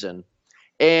prison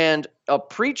and a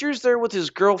preacher's there with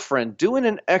his girlfriend doing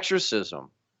an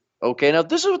exorcism. Okay, now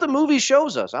this is what the movie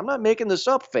shows us. I'm not making this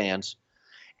up, fans.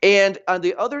 And on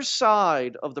the other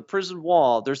side of the prison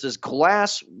wall, there's this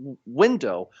glass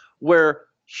window where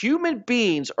human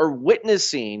beings are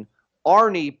witnessing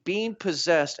Arnie being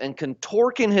possessed and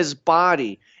contorting his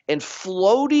body and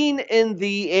floating in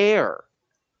the air.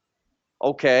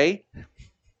 Okay?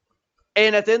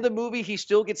 And at the end of the movie, he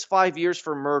still gets 5 years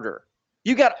for murder.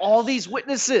 You got all these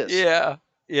witnesses. Yeah.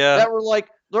 That were like,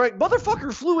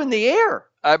 motherfucker flew in the air.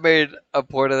 I made a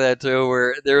point of that too,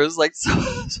 where there was like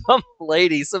some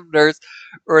lady, some nurse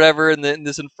or whatever in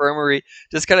this infirmary,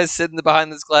 just kind of sitting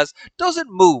behind this glass, doesn't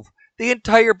move. The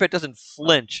entire bit doesn't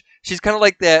flinch. She's kind of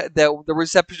like the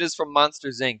receptionist from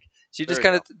Monsters Inc. She just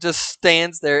kind of just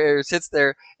stands there or sits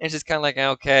there, and she's kind of like,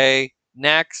 okay,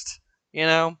 next.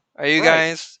 Are you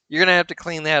guys? You're gonna have to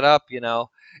clean that up.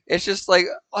 It's just like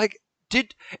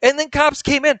and then cops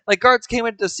came in, like guards came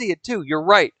in to see it too. You're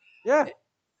right. Yeah.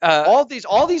 All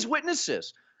these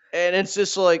witnesses, and it's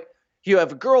just like you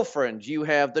have a girlfriend, you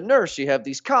have the nurse, you have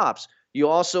these cops, you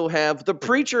also have the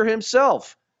preacher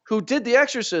himself who did the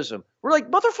exorcism. We're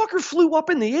like, motherfucker flew up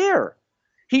in the air.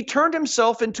 He turned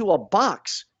himself into a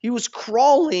box. He was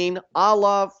crawling a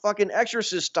la fucking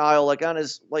Exorcist style, like on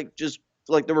his just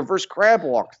like the reverse crab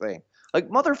walk thing. Like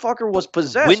motherfucker was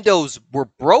possessed. Windows were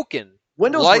broken.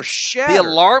 Windows were shattered. The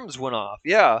alarms went off.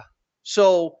 Yeah.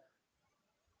 So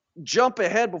jump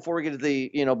ahead before we get to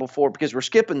the, because we're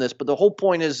skipping this, but the whole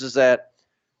point is that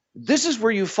this is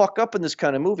where you fuck up in this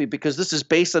kind of movie because this is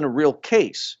based on a real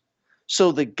case.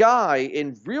 So the guy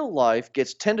in real life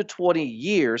gets 10 to 20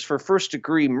 years for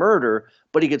first-degree murder,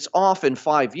 but he gets off in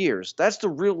 5 years. That's the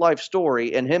real-life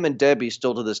story, and him and Debbie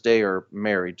still to this day are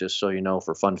married, just so you know,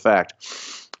 for fun fact.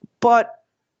 But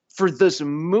for this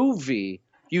movie,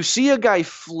 You see a guy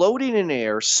floating in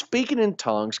air, speaking in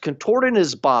tongues, contorting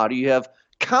his body. You have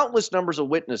countless numbers of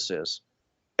witnesses.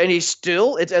 And he's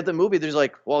still, it's at the movie, there's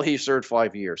like, well, he served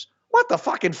 5 years. What the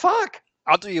fucking fuck?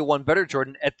 I'll do you one better,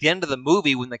 Jordan. At the end of the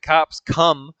movie, when the cops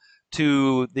come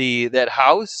to that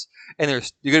house, and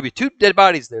there's going to be 2 dead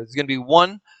bodies there. There's going to be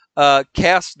one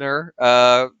Kastner,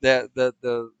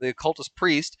 the occultist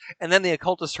priest, and then the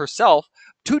occultist herself.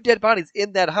 2 dead bodies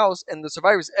in that house, and the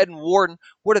survivors, Ed and Warden.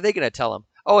 What are they going to tell him?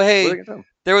 Oh, hey,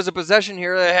 there was a possession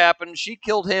here that happened. She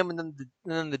killed him, and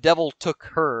then the devil took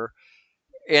her.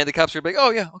 And the cops are like, oh,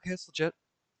 yeah, okay, that's legit.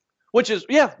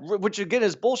 Which again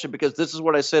is bullshit, because this is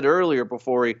what I said earlier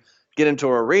before we get into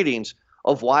our ratings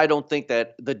of why I don't think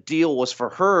that the deal was for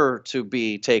her to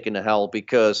be taken to hell,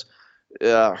 because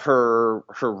her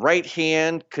right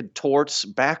hand contorts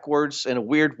backwards in a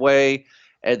weird way,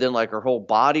 and then like her whole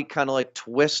body kind of like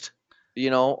twists,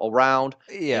 around.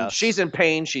 Yeah. And she's in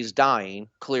pain. She's dying,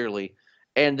 clearly.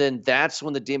 And then that's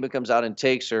when the demon comes out and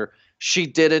takes her. She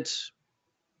didn't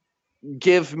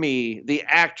give me, the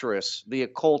actress, the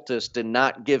occultist, did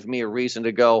not give me a reason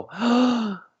to go,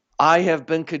 I have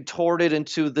been contorted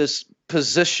into this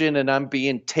position and I'm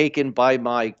being taken by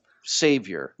my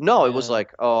savior. No, it was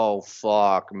like, oh,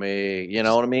 fuck me. You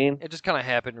know what I mean? It just kind of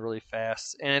happened really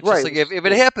fast. And it's just like, if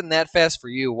it happened that fast for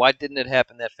you, why didn't it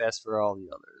happen that fast for all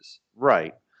the others?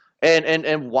 Right.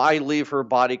 And why leave her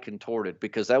body contorted?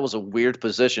 Because that was a weird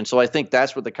position. So I think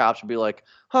that's where the cops would be like,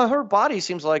 her body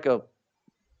seems like a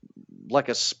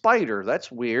spider.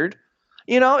 That's weird.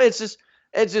 It's just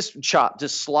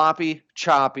sloppy,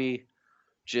 choppy,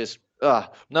 just No,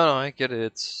 I get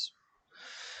it.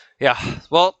 Yeah.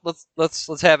 Well,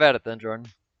 let's have at it then, Jordan.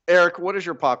 Eric, what is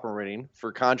your popcorn rating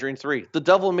for Conjuring 3? The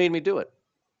devil made me do it.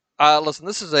 Listen,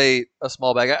 this is a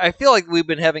small bag. I feel like we've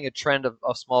been having a trend of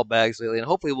small bags lately, and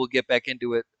hopefully we'll get back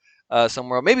into it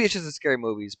somewhere. Maybe it's just the scary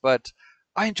movies, but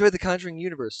I enjoy the Conjuring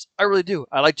universe. I really do.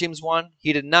 I like James Wan.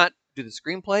 He did not do the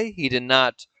screenplay. He did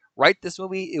not write this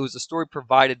movie. It was a story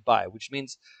provided by, which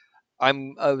means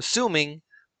I'm assuming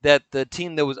that the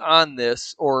team that was on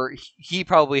this, or he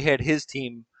probably had his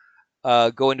team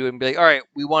go into it and be like, all right,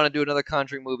 we want to do another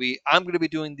Conjuring movie. I'm going to be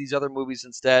doing these other movies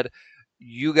instead.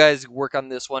 You guys work on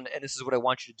this one, and this is what I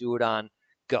want you to do it on.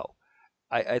 Go.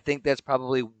 I think that's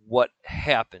probably what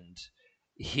happened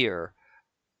here.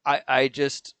 It's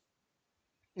just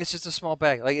a small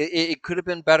bag. Like it could have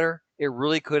been better. It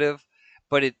really could have,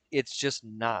 but it's just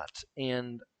not.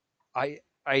 And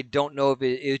I don't know if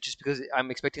it's just because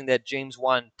I'm expecting that James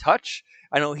Wan touch.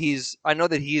 I know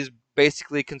that he is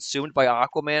basically consumed by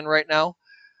Aquaman right now,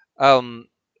 and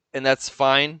that's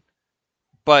fine.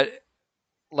 But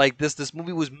like this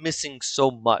movie was missing so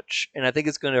much, and I think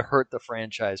it's going to hurt the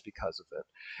franchise because of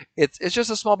it. It's just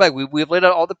a small bag. We've laid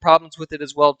out all the problems with it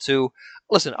as well too.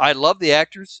 Listen, I love the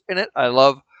actors in it. I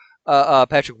love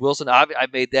Patrick Wilson.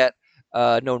 I've made that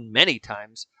known many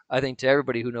times. I think to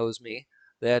everybody who knows me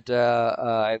that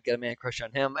I've got a man crush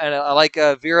on him, and I like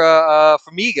Vera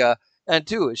Farmiga, and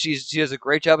too she does a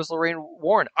great job as Lorraine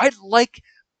Warren. I like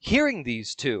hearing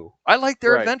these two. I like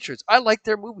their adventures. I like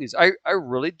their movies. I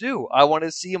really do. I want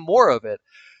to see more of it.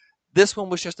 This one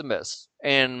was just a miss,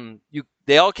 and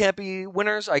they all can't be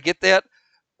winners. I get that,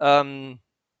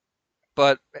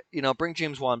 but bring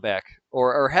James Wan back,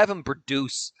 or have him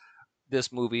produce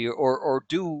this movie, or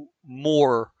do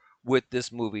more with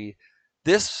this movie.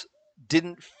 This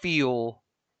didn't feel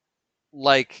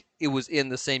like it was in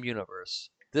the same universe.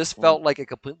 This felt like a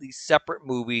completely separate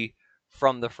movie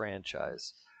from the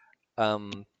franchise.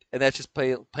 And that's just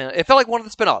it felt like one of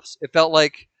the spinoffs. It felt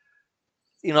like,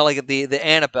 like the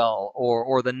Annabelle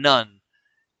or the Nun,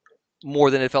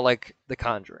 more than it felt like The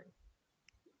Conjuring.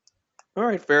 All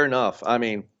right, fair enough. I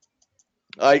mean,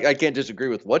 I can't disagree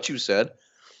with what you said,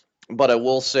 but I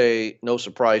will say, no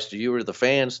surprise to you or the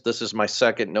fans, this is my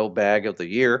second no bag of the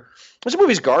year. This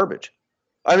movie's garbage.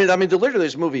 I mean, literally,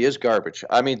 this movie is garbage.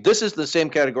 I mean, this is the same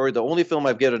category. The only film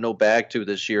I've given a no bag to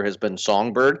this year has been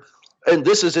Songbird. And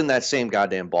this is in that same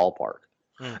goddamn ballpark.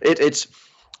 It's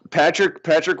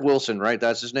Patrick Wilson, right?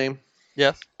 That's his name?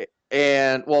 Yes.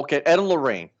 And, Ed and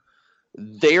Lorraine.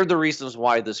 They're the reasons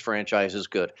why this franchise is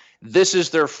good. This is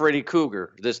their Freddy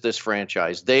Krueger, this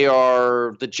franchise. They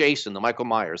are the Jason, the Michael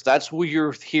Myers. That's who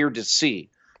you're here to see.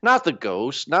 Not the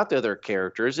ghosts, not the other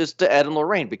characters. It's the Ed and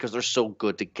Lorraine because they're so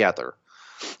good together.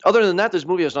 Other than that, this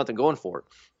movie has nothing going for it.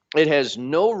 It has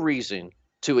no reason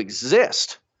to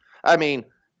exist. I mean,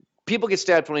 people get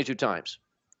stabbed 22 times.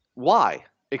 Why?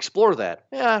 Explore that.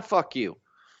 Yeah, fuck you.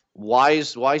 Why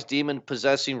is demon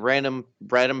possessing random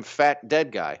fat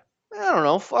dead guy? I don't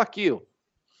know. Fuck you.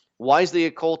 Why is the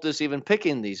occultist even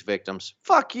picking these victims?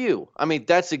 Fuck you. I mean,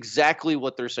 that's exactly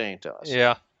what they're saying to us.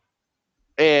 Yeah.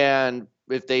 And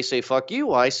if they say fuck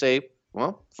you, I say,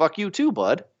 well, fuck you too,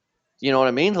 bud. You know what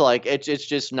I mean? Like it's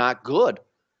just not good.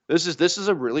 This is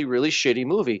a really, really shitty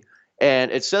movie. And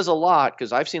it says a lot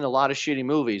because I've seen a lot of shitty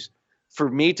movies. For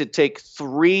me to take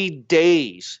 3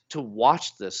 days to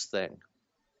watch this thing.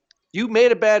 You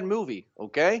made a bad movie,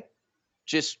 okay?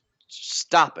 Just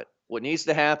stop it. What needs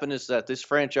to happen is that this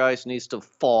franchise needs to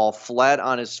fall flat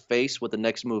on its face with the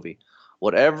next movie.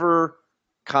 Whatever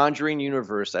Conjuring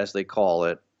universe, as they call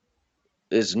it,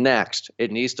 is next,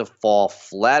 it needs to fall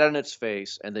flat on its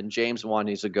face, and then James Wan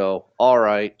needs to go, all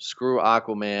right, screw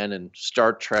Aquaman and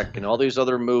Star Trek and all these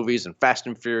other movies and Fast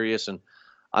and Furious, and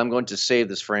I'm going to save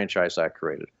this franchise I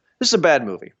created. This is a bad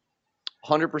movie.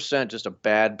 100% just a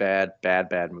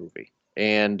bad movie.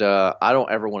 And I don't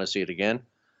ever want to see it again.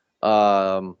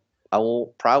 I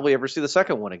won't probably ever see the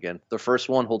second one again. The first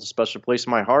one holds a special place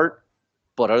in my heart.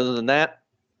 But other than that,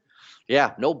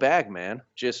 yeah, no bag, man.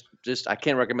 Just I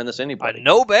can't recommend this to anybody.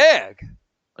 No bag.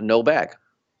 A no bag.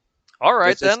 All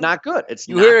right, then. It's not good. It's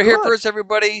you not hear it here good. first,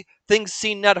 everybody. Things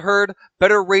seen, not heard.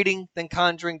 Better rating than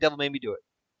Conjuring. Devil Made Me Do It.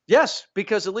 Yes,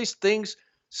 because at least things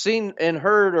seen and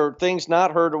heard or things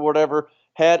not heard or whatever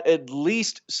had at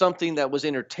least something that was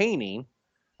entertaining.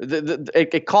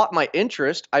 It caught my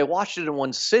interest. I watched it in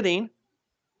one sitting.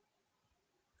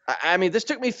 I mean, this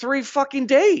took me 3 fucking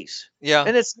days. Yeah.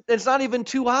 And it's not even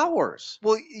 2 hours.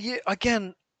 Well, yeah,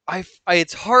 again,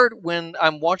 it's hard when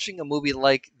I'm watching a movie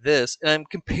like this and I'm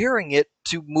comparing it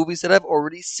to movies that I've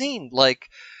already seen, like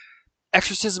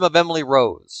Exorcism of Emily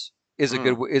Rose is a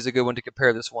good one to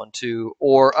compare this one to,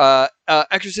 or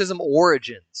Exorcism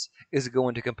Origins is a good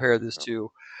one to compare this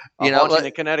to. Launching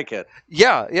in Connecticut.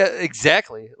 Yeah,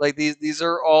 exactly. Like these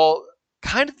are all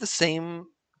kind of the same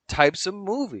types of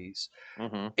movies,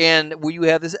 and where you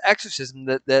have this exorcism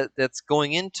that's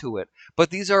going into it,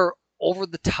 but these are over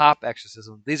the top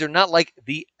exorcism. These are not like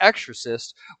The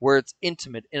Exorcist, where it's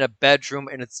intimate in a bedroom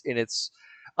and it's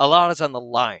a lot is on the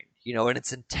line, and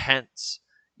it's intense,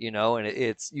 and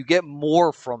it's you get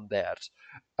more from that,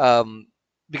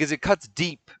 because it cuts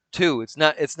deep too. It's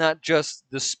not just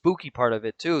the spooky part of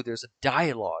it too. There's a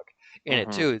dialogue in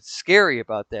it too. It's scary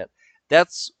about that.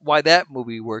 That's why that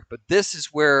movie worked. But this is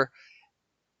where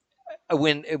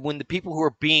when the people who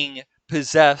are being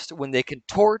possessed, when they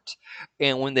contort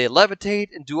and when they levitate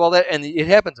and do all that, and it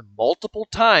happens multiple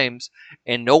times,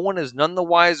 and no one is none the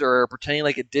wiser or pretending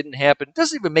like it didn't happen. It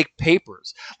doesn't even make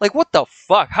papers. Like, what the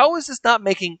fuck? How is this not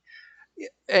making?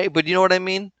 But you know what I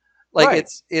mean? Like,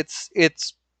 right.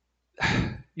 It's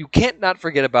you can't not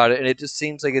forget about it, and it just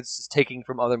seems like it's just taking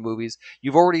from other movies.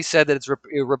 You've already said that it's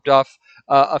ripped off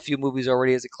a few movies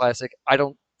already as a classic. I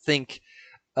don't think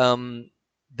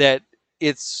that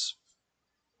it's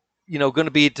going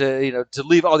to be to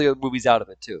leave all the other movies out of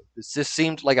it too. This just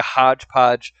seemed like a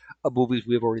hodgepodge of movies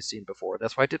we've already seen before.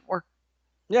 That's why it didn't work.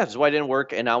 Yeah, that's why it didn't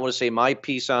work. And I want to say my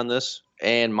piece on this,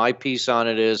 and my piece on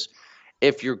it is,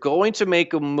 if you're going to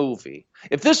make a movie,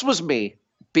 if this was me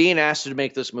being asked to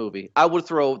make this movie, I would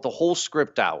throw the whole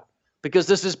script out, because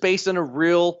this is based on a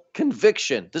real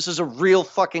conviction. This is a real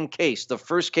fucking case. The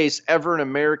first case ever in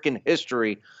American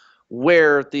history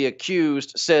where the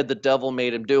accused said the devil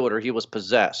made him do it or he was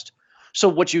possessed. So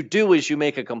what you do is you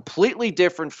make a completely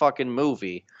different fucking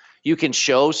movie. You can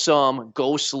show some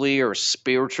ghostly or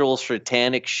spiritual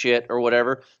satanic shit or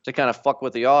whatever to kind of fuck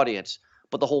with the audience.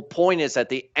 But the whole point is, at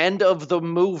the end of the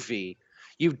movie,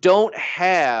 you don't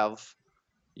have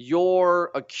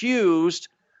your accused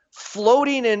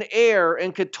floating in air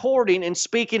and contorting and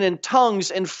speaking in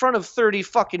tongues in front of 30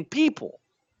 fucking people.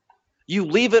 You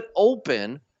leave it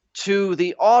open to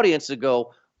the audience to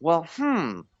go, well,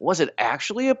 was it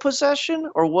actually a possession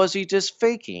or was he just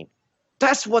faking?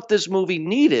 That's what this movie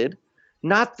needed,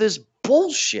 not this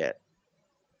bullshit.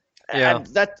 Yeah. And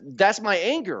that's my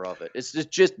anger of it. It's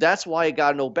just that's why it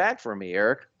got no back from me,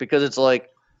 Eric, because it's like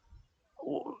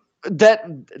that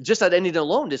just that ending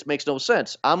alone just makes no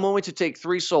sense. I'm going to take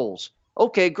 3 souls.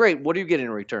 Okay, great. What are you getting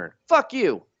in return? Fuck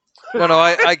you. No,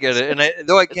 I get it, and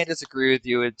though I can't disagree with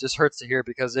you, it just hurts to hear,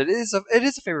 because it is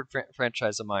a favorite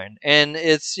franchise of mine, and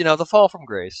it's the fall from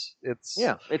grace. It's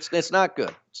not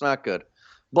good. It's not good.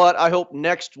 But I hope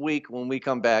next week when we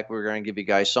come back, we're going to give you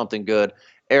guys something good.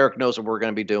 Eric knows what we're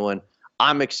going to be doing.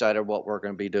 I'm excited what we're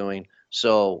going to be doing.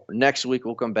 So next week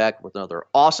we'll come back with another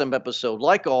awesome episode,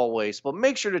 like always. But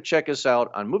make sure to check us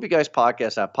out on Movie Guys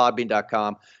Podcast at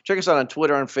podbean.com. Check us out on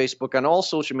Twitter and Facebook, on all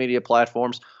social media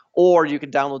platforms. Or you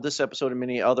can download this episode and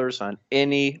many others on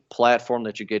any platform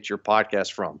that you get your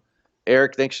podcast from.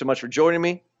 Eric, thanks so much for joining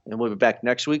me. And we'll be back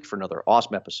next week for another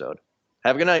awesome episode.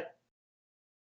 Have a good night.